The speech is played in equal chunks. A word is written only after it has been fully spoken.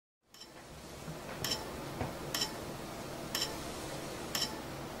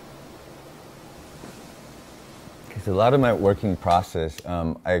So a lot of my working process,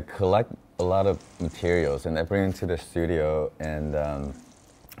 I collect a lot of materials and I bring them to the studio, and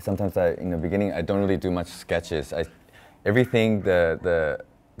sometimes in the beginning I don't really do much sketches. Everything, the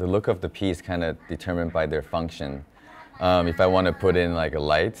look of the piece kind of determined by their function. If I want to put in like a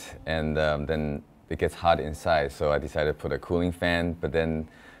light, and then it gets hot inside, so I decided to put a cooling fan, but then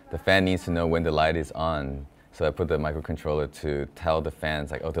the fan needs to know when the light is on. So I put the microcontroller to tell the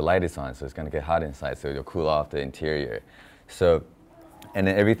fans like, oh, the light is on, so it's going to get hot inside, so it'll cool off the interior. So, and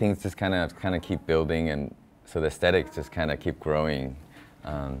then everything's just kind of keep building, and so the aesthetics just kind of keep growing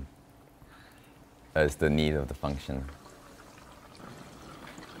as the need of the function.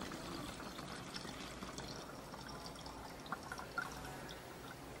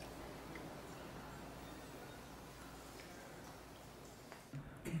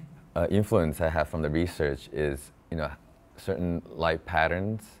 Influence I have from the research is, certain light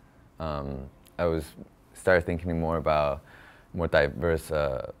patterns. I started thinking more about more diverse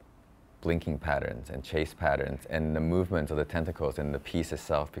blinking patterns and chase patterns and the movements of the tentacles and the piece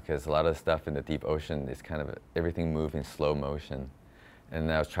itself, because a lot of stuff in the deep ocean is kind of everything moves in slow motion.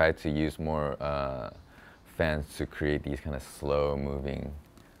 And I was trying to use more fans to create these kind of slow moving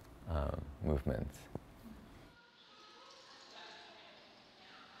movements.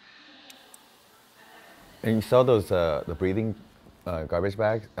 And you saw those, the breathing garbage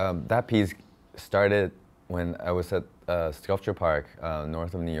bags? That piece started when I was at Sculpture Park,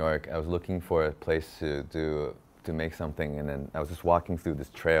 north of New York. I was looking for a place to make something, and then I was just walking through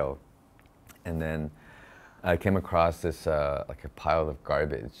this trail. And then I came across this, like a pile of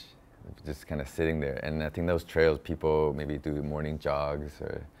garbage, just kind of sitting there. And I think those trails, people maybe do morning jogs,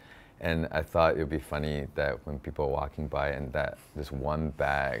 and I thought it would be funny that when people are walking by and that this one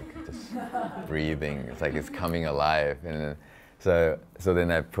bag just breathing, it's like it's coming alive. And so then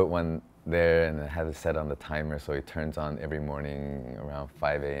I put one there, and I had it set on the timer so it turns on every morning around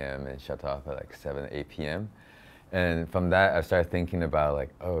 5 a.m. and shuts off at like 7, 8 p.m. And from that I started thinking about like,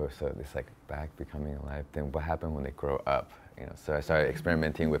 oh, so this like bag becoming alive, then what happened when they grow up? So I started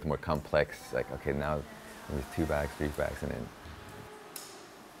experimenting with more complex, like, okay, now there's 2 bags, 3 bags, and then